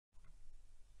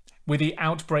With the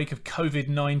outbreak of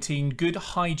COVID-19, good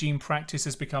hygiene practice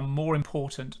has become more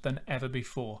important than ever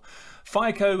before.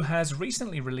 Fireco has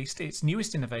recently released its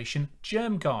newest innovation,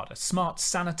 Germgard, a smart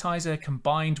sanitiser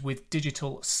combined with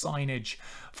digital signage.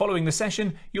 Following the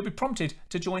session, you'll be prompted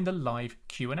to join the live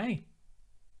Q&A.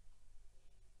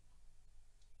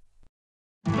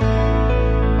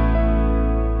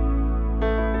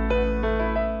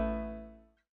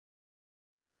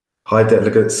 Hi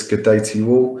delegates, good day to you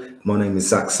all. My name is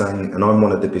Zach Sang and I'm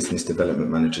one of the Business Development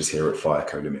Managers here at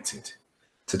Fireco Limited.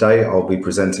 Today I'll be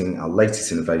presenting our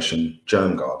latest innovation,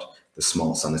 Germgard, the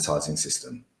smart sanitising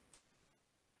system.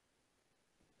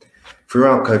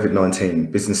 Throughout COVID-19,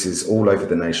 businesses all over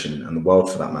the nation and the world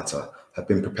for that matter have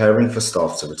been preparing for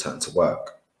staff to return to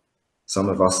work. Some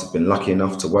of us have been lucky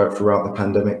enough to work throughout the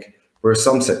pandemic, whereas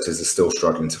some sectors are still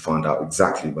struggling to find out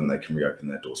exactly when they can reopen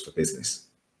their doors for business.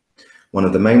 One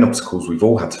of the main obstacles we've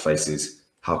all had to face is,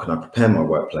 how can I prepare my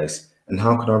workplace and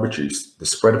how can I reduce the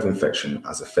spread of infection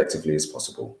as effectively as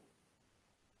possible?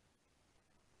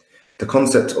 The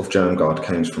concept of Germgard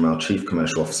came from our Chief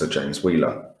Commercial Officer, James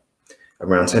Wheeler.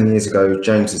 Around 10 years ago,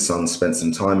 James's son spent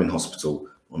some time in hospital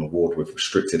on a ward with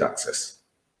restricted access.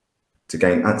 To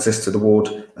gain access to the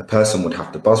ward, a person would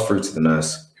have to buzz through to the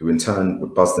nurse, who in turn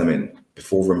would buzz them in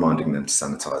before reminding them to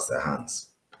sanitise their hands.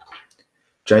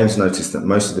 James noticed that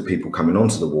most of the people coming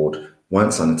onto the ward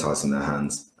weren't sanitising their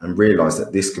hands and realised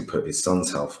that this could put his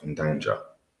son's health in danger.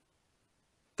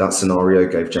 That scenario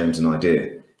gave James an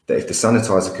idea that if the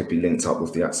sanitiser could be linked up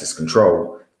with the access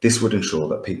control, this would ensure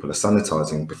that people are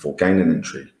sanitising before gaining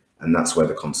entry, and that's where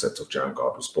the concept of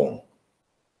Germgard was born.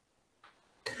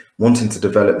 Wanting to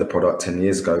develop the product 10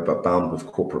 years ago but bound with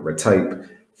corporate red tape,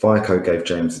 Fireco gave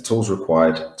James the tools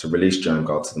required to release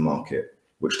Germgard to the market,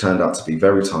 which turned out to be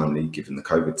very timely given the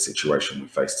COVID situation we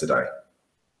face today.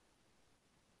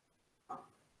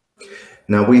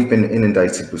 Now, we've been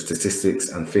inundated with statistics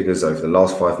and figures over the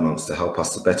last 5 months to help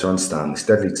us to better understand this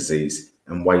deadly disease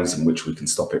and ways in which we can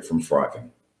stop it from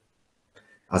thriving.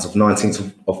 As of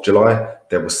 19th of July,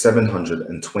 there were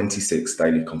 726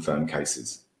 daily confirmed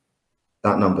cases.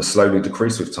 That number slowly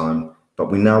decreased with time,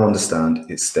 but we now understand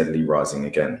it's steadily rising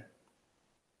again.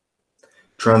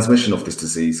 Transmission of this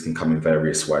disease can come in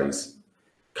various ways.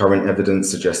 Current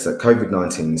evidence suggests that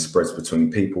COVID-19 spreads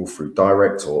between people through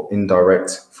direct or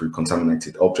indirect, through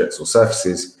contaminated objects or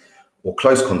surfaces, or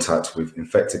close contact with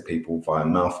infected people via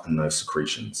mouth and nose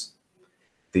secretions.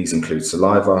 These include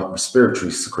saliva,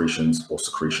 respiratory secretions, or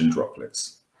secretion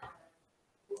droplets.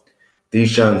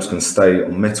 These germs can stay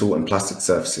on metal and plastic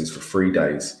surfaces for 3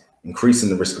 days, increasing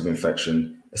the risk of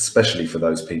infection, especially for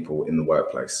those people in the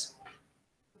workplace.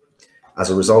 As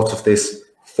a result of this,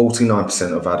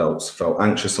 49% of adults felt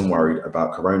anxious and worried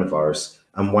about coronavirus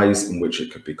and ways in which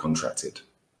it could be contracted.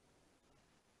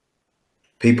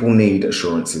 People need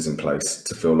assurances in place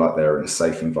to feel like they're in a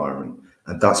safe environment,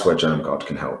 and that's where Germgard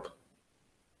can help.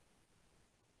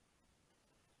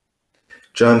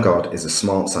 Germgard is a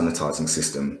smart sanitising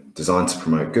system designed to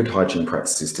promote good hygiene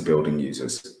practices to building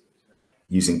users.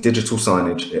 Using digital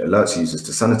signage, it alerts users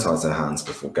to sanitise their hands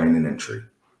before gaining entry.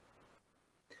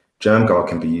 Germgard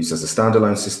can be used as a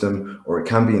standalone system, or it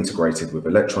can be integrated with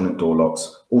electronic door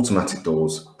locks, automatic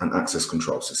doors, and access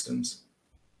control systems.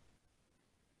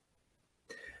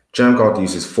 Germgard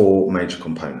uses 4 major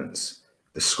components: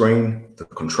 the screen, the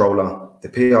controller, the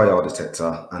PIR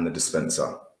detector, and the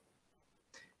dispenser.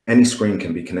 Any screen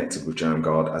can be connected with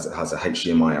Germgard as it has a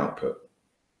HDMI output.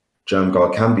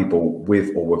 Germgard can be bought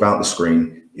with or without the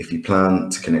screen if you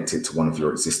plan to connect it to one of your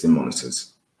existing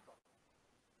monitors.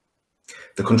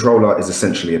 The controller is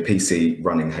essentially a PC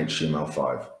running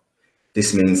HTML5.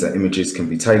 This means that images can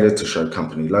be tailored to show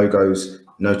company logos,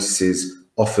 notices,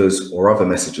 offers, or other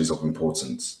messages of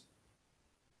importance.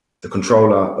 The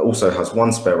controller also has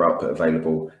one spare output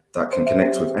available that can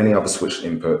connect with any other switched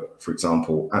input, for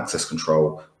example, access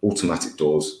control, automatic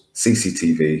doors,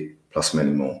 CCTV, plus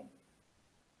many more.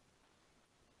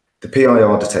 The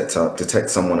PIR detector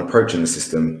detects someone approaching the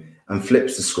system and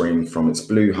flips the screen from its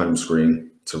blue home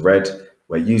screen to red,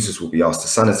 where users will be asked to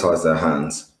sanitise their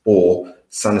hands or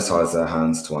sanitise their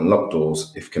hands to unlock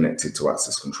doors if connected to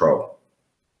access control.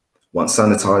 Once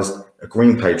sanitised, a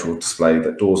green page will display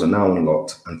that doors are now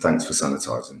unlocked and thanks for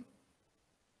sanitising.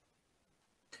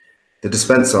 The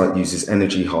dispenser uses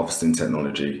energy harvesting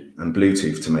technology and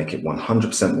Bluetooth to make it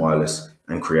 100% wireless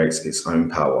and creates its own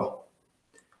power.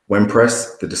 When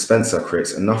pressed, the dispenser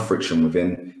creates enough friction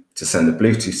within to send a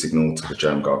Bluetooth signal to the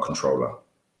Germgard controller.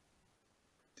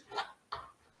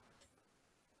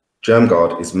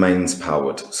 Germgard is mains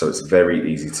powered, so it's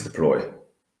very easy to deploy.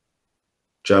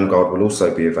 Germgard will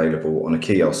also be available on a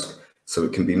kiosk, so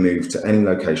it can be moved to any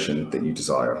location that you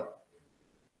desire.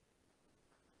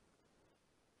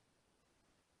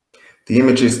 The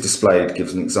images displayed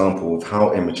gives an example of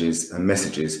how images and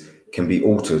messages can be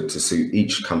altered to suit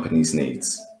each company's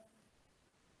needs.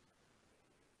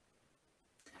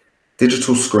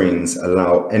 Digital screens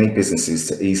allow any businesses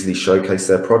to easily showcase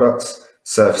their products,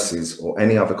 services, or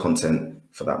any other content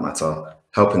for that matter,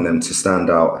 helping them to stand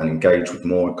out and engage with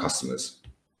more customers.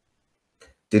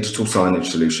 Digital signage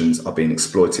solutions are being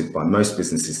exploited by most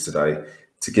businesses today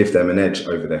to give them an edge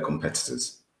over their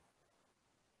competitors.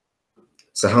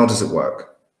 So how does it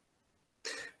work?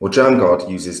 Well, Germgard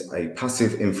uses a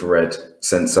passive infrared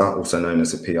sensor, also known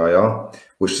as a PIR,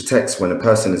 which detects when a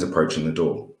person is approaching the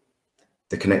door.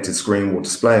 The connected screen will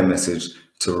display a message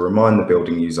to remind the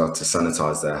building user to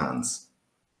sanitize their hands.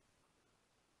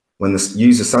 When the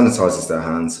user sanitizes their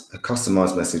hands, a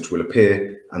customized message will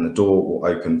appear and the door will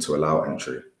open to allow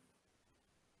entry.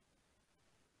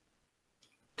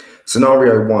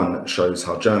 Scenario 1 shows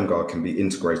how Germgard can be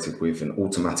integrated with an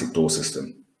automatic door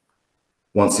system.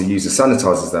 Once the user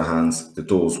sanitizes their hands, the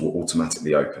doors will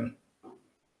automatically open.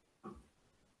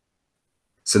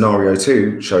 Scenario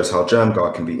 2 shows how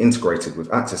Germgard can be integrated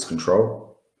with access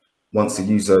control. Once the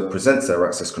user presents their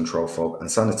access control fob and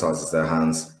sanitizes their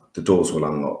hands, the doors will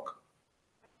unlock.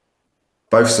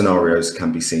 Both scenarios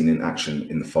can be seen in action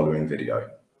in the following video.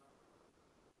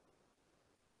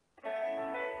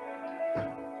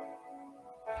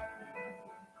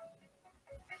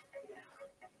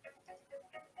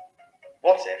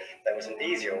 What if there was an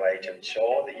easier way to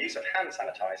ensure the use of hand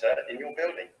sanitizer in your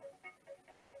building?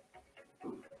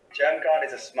 Germgard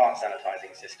is a smart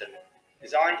sanitizing system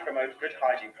designed to promote good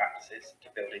hygiene practices to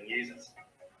building users.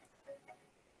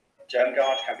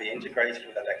 Germgard can be integrated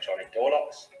with electronic door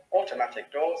locks, automatic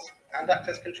doors, and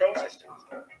access control systems.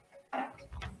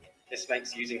 This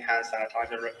makes using hand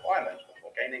sanitizer a requirement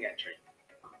before gaining entry.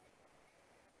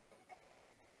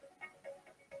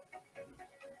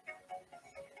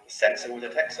 The sensor will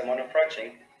detect someone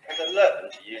approaching and alert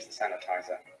them to use the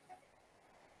sanitizer.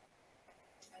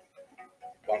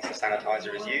 Once the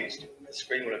sanitizer is used, the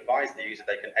screen will advise the user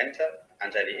they can enter,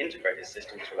 and any integrated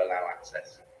systems will allow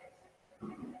access.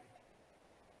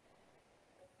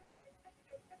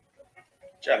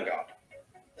 Germgard,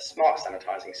 a smart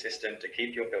sanitizing system to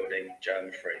keep your building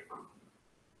germ-free.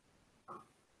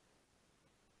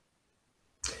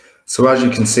 So as you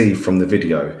can see from the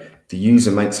video, the user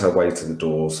makes her way to the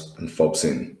doors and fobs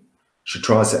in. She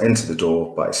tries to enter the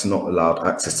door, but it's not allowed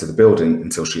access to the building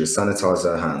until she has sanitized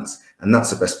her hands. And that's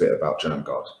the best bit about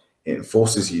Germgard. It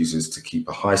enforces users to keep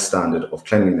a high standard of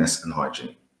cleanliness and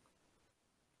hygiene.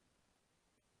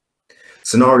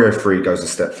 Scenario 3 goes a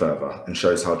step further and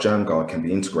shows how Germgard can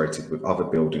be integrated with other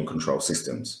building control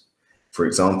systems. For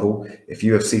example, if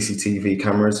you have CCTV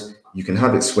cameras, you can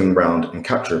have it swing round and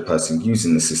capture a person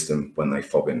using the system when they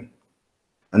fob in.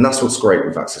 And that's what's great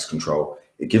with access control.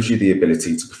 It gives you the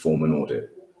ability to perform an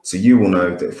audit. So you will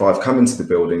know that if I've come into the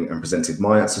building and presented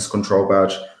my access control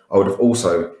badge, I would have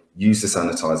also used the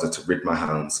sanitizer to rid my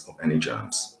hands of any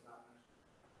germs.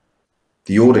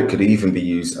 The audit could even be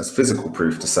used as physical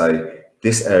proof to say,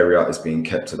 this area is being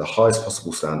kept to the highest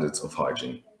possible standards of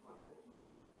hygiene.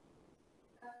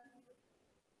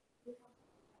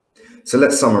 So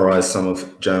let's summarize some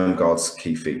of Germgard's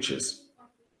key features.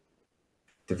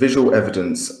 The visual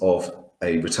evidence of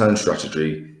a return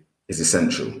strategy is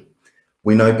essential.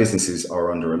 We know businesses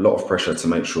are under a lot of pressure to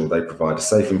make sure they provide a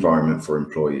safe environment for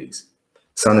employees.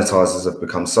 Sanitizers have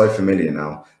become so familiar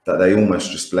now that they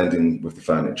almost just blend in with the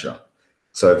furniture.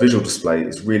 So a visual display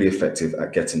is really effective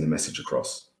at getting the message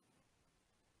across.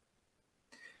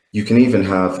 You can even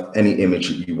have any image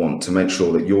that you want to make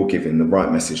sure that you're giving the right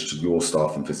message to your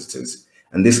staff and visitors.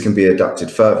 And this can be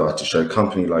adapted further to show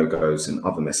company logos and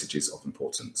other messages of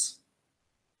importance.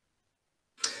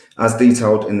 As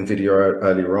detailed in the video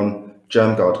earlier on,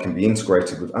 Germgard can be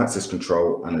integrated with access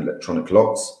control and electronic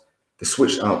locks. The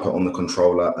switched output on the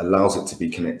controller allows it to be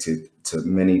connected to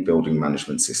many building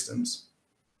management systems.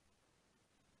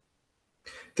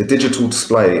 The digital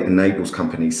display enables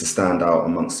companies to stand out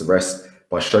amongst the rest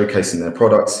by showcasing their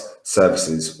products,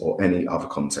 services, or any other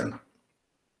content.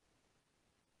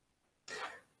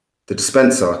 The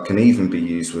dispenser can even be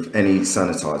used with any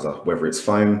sanitizer, whether it's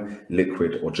foam,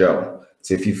 liquid, or gel.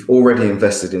 So if you've already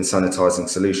invested in sanitizing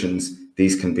solutions,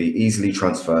 these can be easily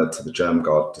transferred to the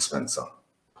Germgard dispenser.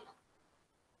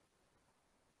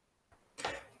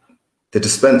 The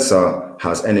dispenser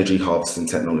has energy harvesting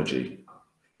technology,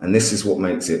 and this is what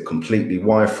makes it completely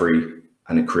wire-free,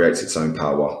 and it creates its own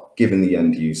power, giving the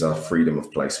end user freedom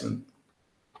of placement.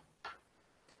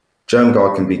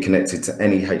 Germgard can be connected to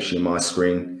any HDMI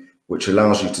screen, which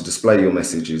allows you to display your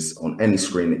messages on any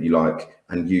screen that you like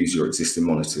and use your existing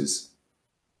monitors.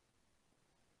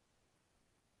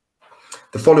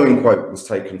 The following quote was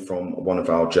taken from one of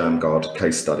our Germgard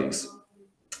case studies.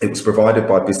 It was provided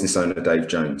by business owner Dave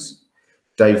Jones.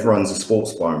 Dave runs a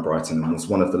sports bar in Brighton and was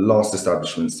one of the last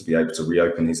establishments to be able to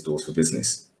reopen his doors for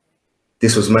business.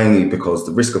 This was mainly because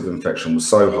the risk of infection was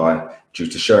so high due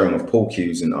to sharing of pool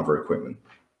cues and other equipment.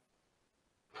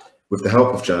 With the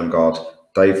help of Germgard,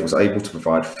 Dave was able to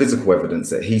provide physical evidence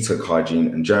that he took hygiene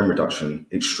and germ reduction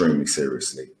extremely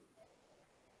seriously.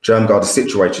 Germgard is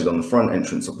situated on the front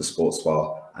entrance of the sports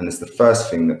bar and is the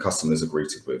first thing that customers are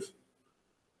greeted with.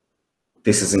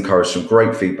 This has encouraged some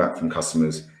great feedback from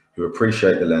customers who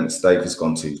appreciate the lengths Dave has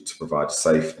gone to provide a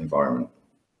safe environment.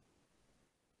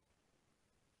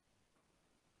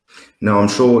 Now, I'm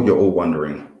sure you're all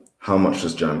wondering, how much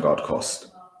does Germgard cost?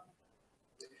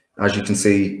 As you can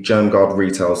see, Germgard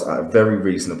retails at a very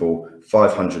reasonable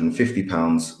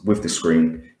 £550 with the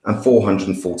screen and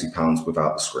 £440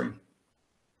 without the screen.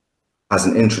 As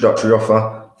an introductory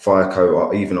offer, Fireco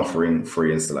are even offering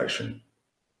free installation.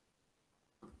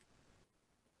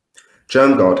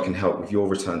 Germgard can help with your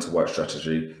return to work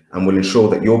strategy and will ensure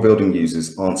that your building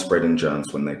users aren't spreading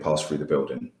germs when they pass through the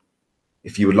building.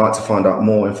 If you would like to find out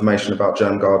more information about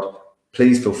Germgard,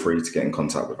 please feel free to get in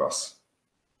contact with us.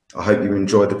 I hope you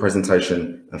enjoyed the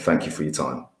presentation and thank you for your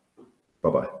time.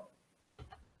 Bye-bye.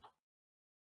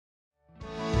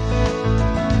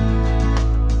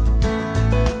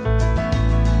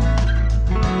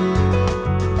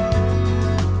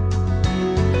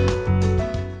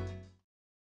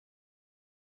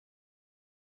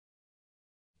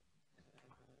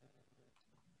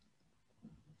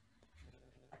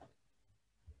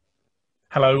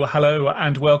 Hello, hello,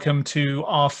 and welcome to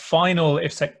our final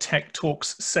IFSEC Tech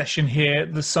Talks session here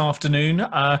this afternoon.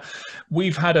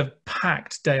 We've had a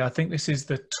packed day. I think this is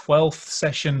the 12th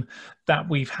session that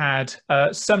we've had.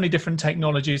 So many different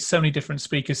technologies, so many different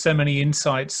speakers, so many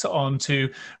insights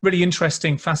onto really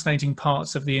interesting, fascinating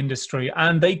parts of the industry.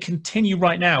 And they continue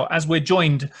right now as we're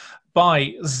joined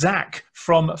by Zach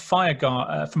from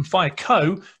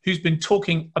Fireco, who's been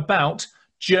talking about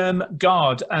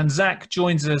Germgard, and Zach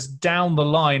joins us down the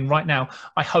line right now,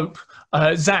 I hope.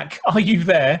 Zach, are you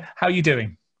there? How are you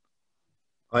doing?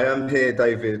 I am here,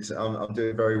 David. I'm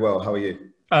doing very well. How are you?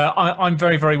 I'm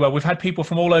very, very well. We've had people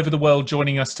from all over the world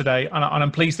joining us today, and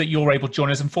I'm pleased that you're able to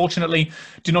join us. Unfortunately,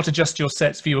 do not adjust your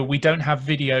sets, viewer. We don't have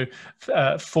video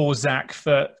for Zach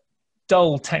for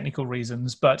dull technical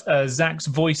reasons, but Zach's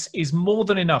voice is more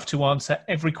than enough to answer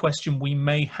every question we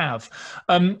may have.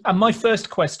 And my first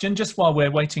question, just while we're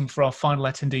waiting for our final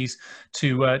attendees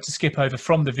to skip over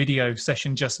from the video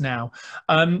session just now,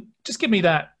 just give me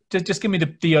that. Just give me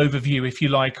the overview, if you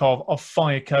like, of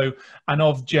Fireco and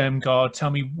of Germgard. Tell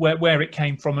me where it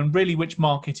came from and really which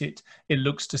market it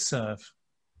looks to serve.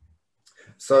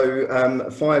 So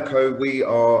Fireco, we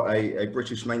are a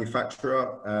British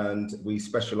manufacturer and we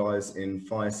specialise in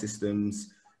fire systems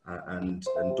and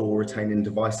door retaining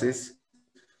devices.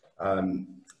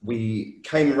 We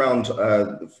came around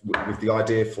with the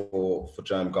idea for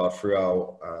Germgard through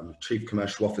our Chief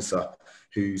Commercial Officer,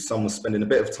 whose son was spending a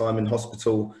bit of time in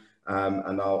hospital,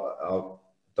 and our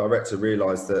director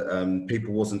realised that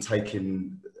people wasn't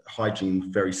taking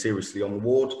hygiene very seriously on the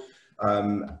ward.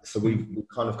 So we've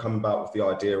kind of come about with the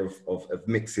idea of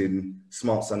mixing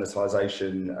smart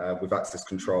sanitisation with access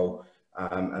control,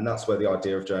 and that's where the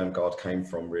idea of Germgard came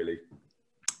from, really.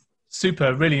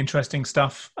 Super, really interesting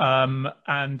stuff. You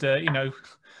know,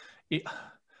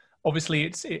 obviously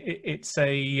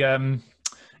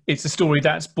it's a story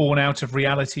that's born out of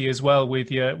reality as well, with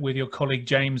your colleague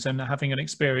James and having an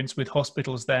experience with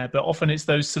hospitals there. But often it's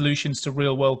those solutions to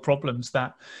real world problems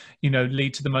that, you know,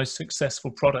 lead to the most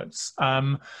successful products.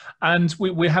 And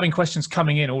we're having questions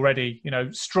coming in already. You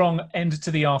know, strong end to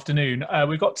the afternoon.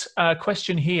 We've got a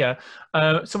question here.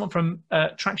 Someone from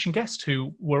Traction Guest,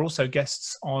 who were also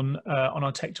guests on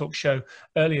our Tech Talk show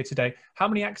earlier today. How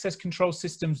many access control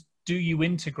systems do you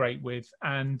integrate with,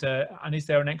 and is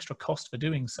there an extra cost for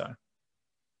doing so?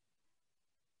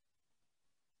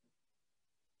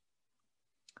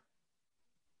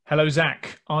 Hello,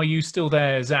 Zach. Are you still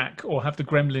there, Zach, or have the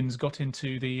gremlins got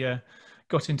into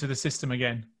the system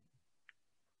again?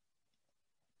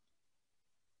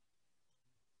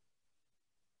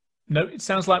 No, it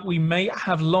sounds like we may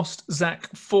have lost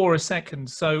Zach for a second.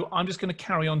 So I'm just going to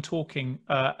carry on talking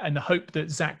and hope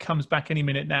that Zach comes back any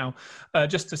minute now.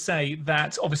 Just to say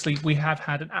that obviously we have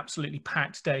had an absolutely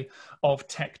packed day of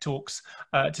Tech Talks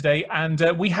today. And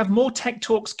we have more Tech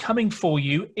Talks coming for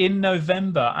you in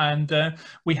November. And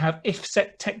we have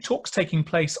IFSEC Tech Talks taking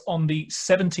place on the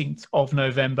 17th of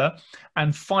November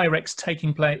and Firex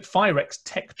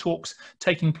Tech Talks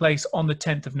taking place on the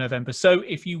 10th of November. So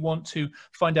if you want to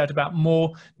find out about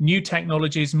more new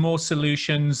technologies, more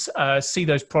solutions, see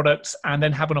those products, and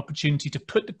then have an opportunity to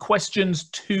put the questions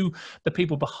to the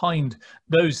people behind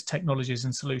those technologies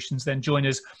and solutions, then join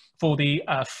us for the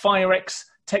Firex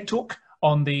Tech Talk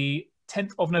on the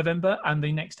 10th of November and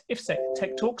the next IFSEC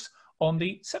Tech Talks on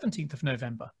the 17th of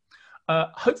November.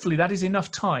 Hopefully that is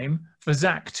enough time for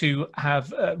Zach to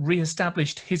have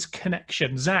re-established his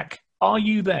connection. Zach, are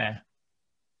you there?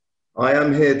 I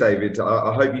am here, David.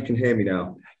 I hope you can hear me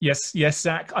now. Yes,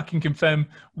 Zach, I can confirm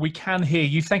we can hear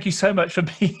you. Thank you so much for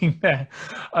being there.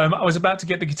 I was about to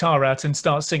get the guitar out and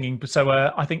start singing, so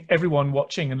I think everyone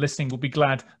watching and listening will be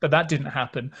glad that that didn't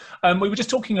happen. We were just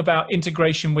talking about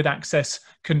integration with access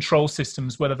control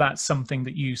systems, whether that's something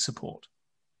that you support.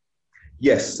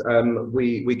 Yes,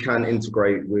 we can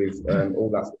integrate with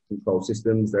all access control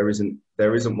systems. There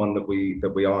isn't one that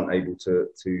we aren't able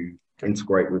to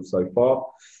integrate with so far.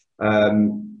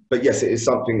 But yes, it is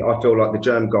something I feel like the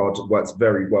Germgard works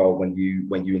very well when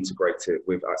you integrate it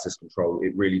with access control.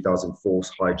 It really does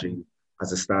enforce hygiene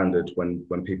as a standard when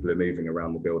people are moving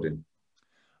around the building.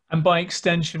 And by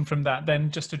extension from that,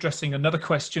 then just addressing another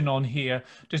question on here,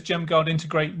 does Germgard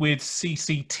integrate with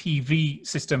CCTV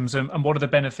systems and what are the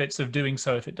benefits of doing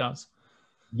so if it does?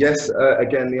 Yes,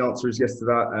 again, the answer is yes to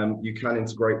that. You can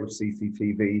integrate with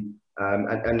CCTV.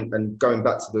 And going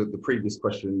back to the previous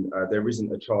question, there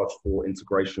isn't a charge for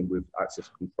integration with access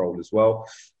control as well.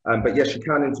 But yes, you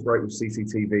can integrate with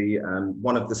CCTV.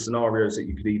 One of the scenarios that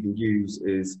you could even use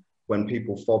is when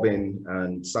people fob in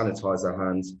and sanitize their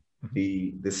hands,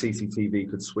 the CCTV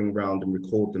could swing round and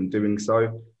record them doing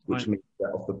so, which means that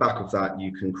off the back of that,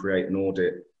 you can create an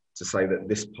audit to say that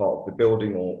this part of the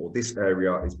building or this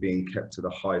area is being kept to the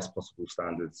highest possible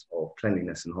standards of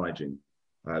cleanliness and hygiene.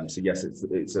 So yes,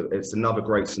 it's another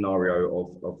great scenario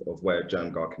of where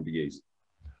Germgard can be used.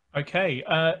 Okay,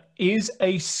 is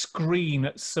a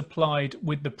screen supplied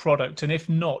with the product? And if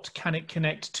not, can it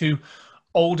connect to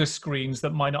older screens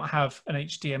that might not have an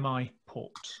HDMI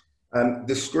port?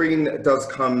 The screen does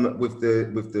come with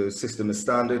the system as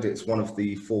standard. It's one of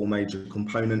the 4 major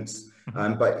components,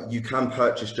 but you can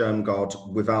purchase Germgard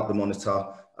without the monitor,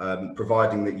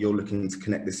 providing that you're looking to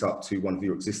connect this up to one of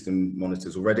your existing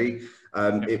monitors already.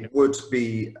 It would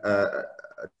be a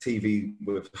TV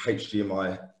with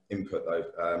HDMI input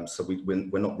though, so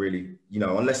we're not really,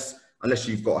 unless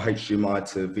you've got a HDMI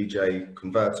to VGA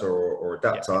converter or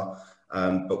adapter.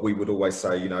 But we would always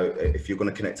say, if you're going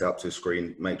to connect it up to a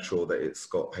screen, make sure that it's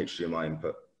got HDMI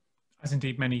input. As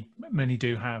indeed many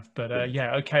do have, but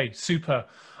yeah, okay, super.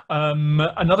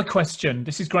 Another question,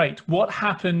 this is great. What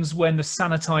happens when the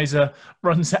sanitizer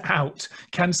runs out?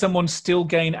 Can someone still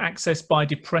gain access by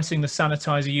depressing the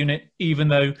sanitizer unit, even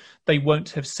though they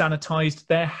won't have sanitized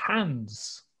their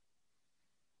hands?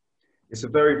 It's a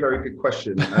very, very good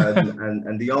question.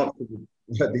 And the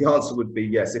answer would be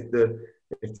yes.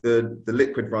 If the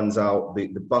liquid runs out, the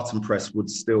button press would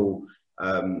still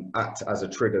act as a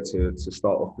trigger to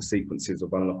start off the sequences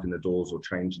of unlocking the doors or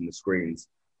changing the screens.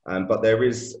 But there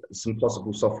is some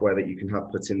possible software that you can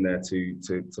have put in there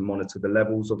to monitor the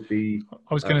levels of the.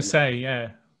 I was going to say,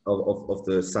 yeah. Of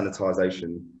the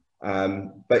sanitization.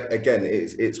 But again,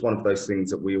 it's one of those things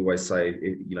that we always say.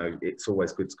 It's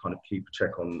always good to kind of keep a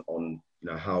check on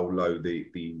how low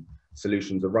the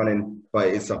solutions are running, but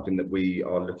it is something that we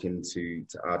are looking to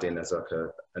add in as like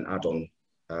an add-on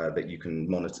that you can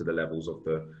monitor the levels of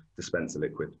the dispenser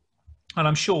liquid. And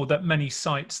I'm sure that many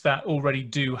sites that already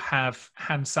do have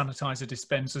hand sanitizer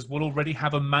dispensers will already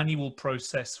have a manual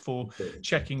process for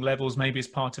checking levels, maybe as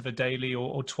part of a daily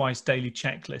or twice daily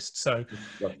checklist. So,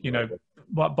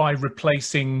 by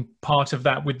replacing part of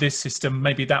that with this system,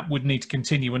 maybe that would need to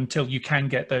continue until you can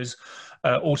get those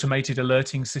automated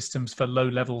alerting systems for low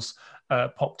levels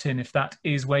popped in, if that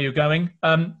is where you're going.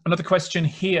 Another question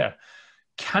here.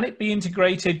 Can it be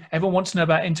integrated? Everyone wants to know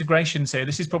about integrations here.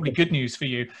 This is probably good news for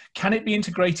you. Can it be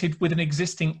integrated with an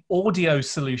existing audio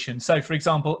solution? So for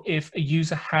example, if a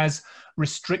user has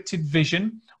restricted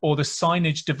vision or the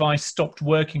signage device stopped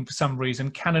working for some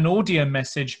reason, can an audio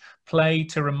message play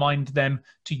to remind them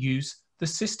to use the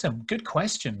system? Good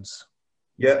questions.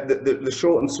 Yeah, the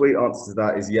short and sweet answer to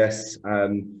that is yes.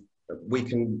 we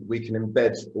can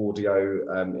embed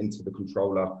audio into the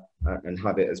controller and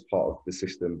have it as part of the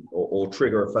system, or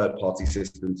trigger a third-party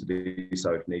system to do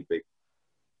so if need be.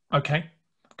 Okay,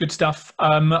 good stuff.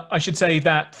 I should say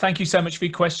that thank you so much for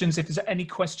your questions. If there's any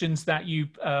questions that you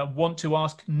want to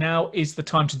ask, now is the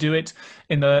time to do it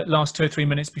in the last 2 or 3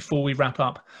 minutes before we wrap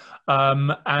up.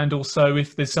 And also,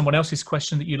 if there's someone else's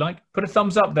question that you like, put a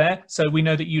thumbs up there so we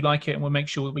know that you like it, and we'll make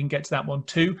sure that we can get to that one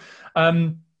too.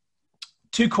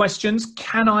 2 questions.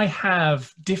 Can I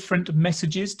have different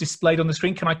messages displayed on the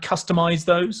screen? Can I customize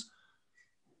those?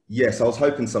 Yes, I was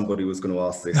hoping somebody was going to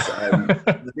ask this.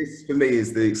 This, for me,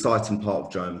 is the exciting part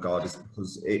of Germgard, is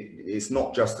because it's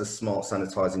not just a smart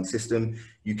sanitising system.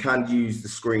 You can use the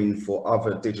screen for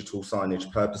other digital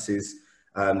signage purposes.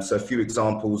 So a few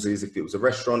examples is, if it was a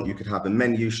restaurant, you could have a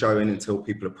menu showing until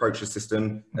people approach the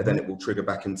system, and then it will trigger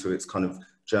back into its kind of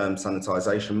germ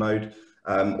sanitisation mode.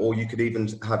 Or you could even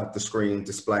have the screen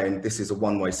displaying, this is a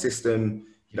one-way system,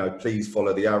 you know, please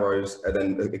follow the arrows. And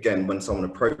then again, when someone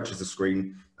approaches the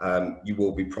screen, you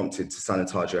will be prompted to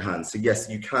sanitize your hands. So yes,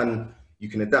 you can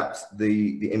adapt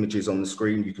the images on the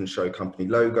screen. You can show company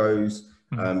logos,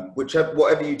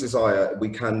 whatever you desire, we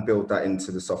can build that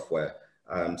into the software.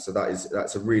 So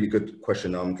that's a really good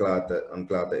question. I'm glad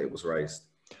that it was raised.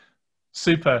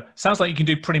 Super. Sounds like you can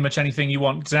do pretty much anything you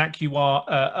want. Zach, you are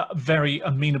a very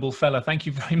amenable fella. Thank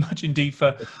you very much indeed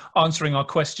for answering our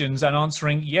questions and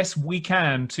answering, yes, we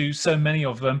can, to so many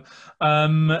of them.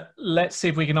 Let's see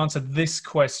if we can answer this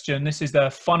question. This is the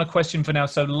final question for now.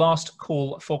 So last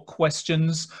call for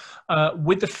questions.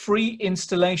 With the free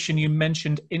installation you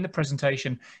mentioned in the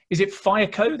presentation, is it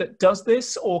Fireco that does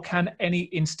this, or can any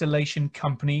installation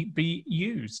company be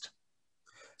used?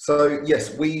 So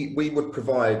yes, we would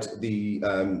provide the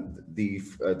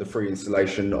free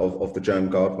installation of the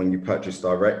Germgard when you purchase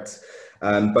direct.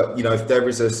 But you know, if there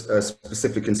is a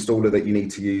specific installer that you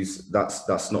need to use,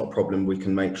 that's not a problem. We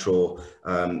can make sure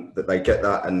that they get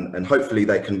that, and hopefully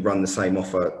they can run the same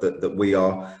offer that we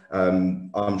are.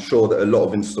 I'm sure that a lot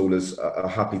of installers are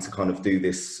happy to kind of do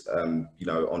this, you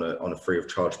know, on a free of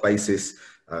charge basis.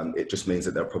 It just means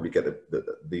that they'll probably get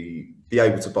be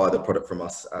able to buy the product from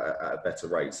us at a better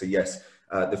rate. So yes,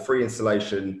 the free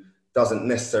installation doesn't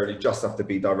necessarily just have to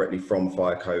be directly from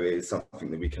Fireco. It is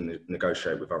something that we can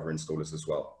negotiate with other installers as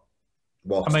well.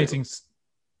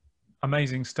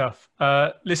 Amazing stuff.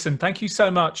 Listen, thank you so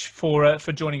much for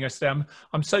joining us, Dem.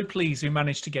 I'm so pleased we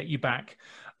managed to get you back.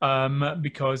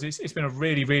 Because it's been a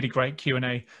really, really great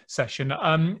Q&A session.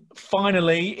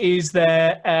 Finally, is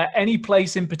there any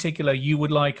place in particular you would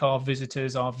like our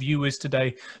visitors, our viewers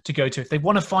today to go to? If they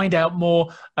want to find out more,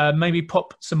 maybe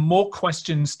pop some more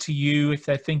questions to you if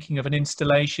they're thinking of an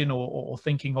installation or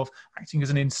thinking of acting as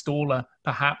an installer,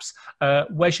 perhaps.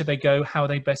 Where should they go? How are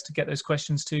they best to get those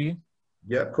questions to you?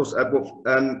 Yeah, of course.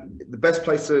 The best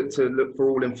place to look for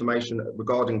all information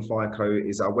regarding Fireco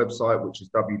is our website, which is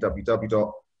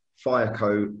www.fireco.uk.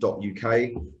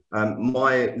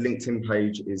 My LinkedIn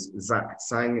page is Zach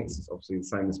Sang. It's obviously the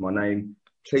same as my name.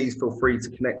 Please feel free to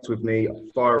connect with me,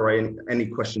 fire away any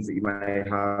questions that you may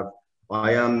have.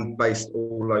 I am based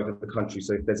all over the country,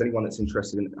 so if there's anyone that's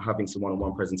interested in having some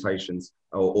one-on-one presentations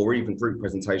or even group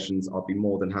presentations, I'll be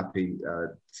more than happy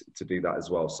to do that as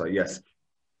well. So yes,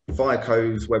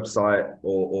 Fireco's website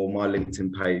or my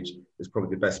LinkedIn page is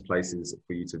probably the best places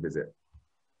for you to visit.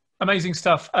 Amazing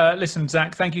stuff. Listen,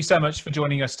 Zach, thank you so much for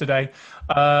joining us today.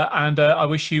 And I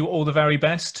wish you all the very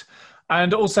best.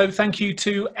 And also thank you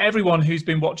to everyone who's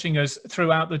been watching us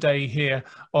throughout the day here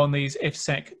on these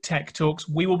IFSEC Tech Talks.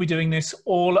 We will be doing this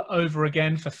all over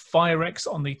again for Firex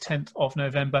on the 10th of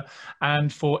November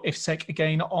and for IFSEC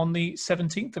again on the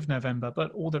 17th of November.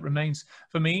 But all that remains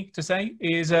for me to say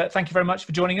is thank you very much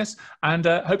for joining us, and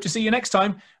hope to see you next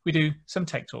time we do some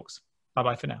Tech Talks.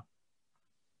 Bye-bye for now.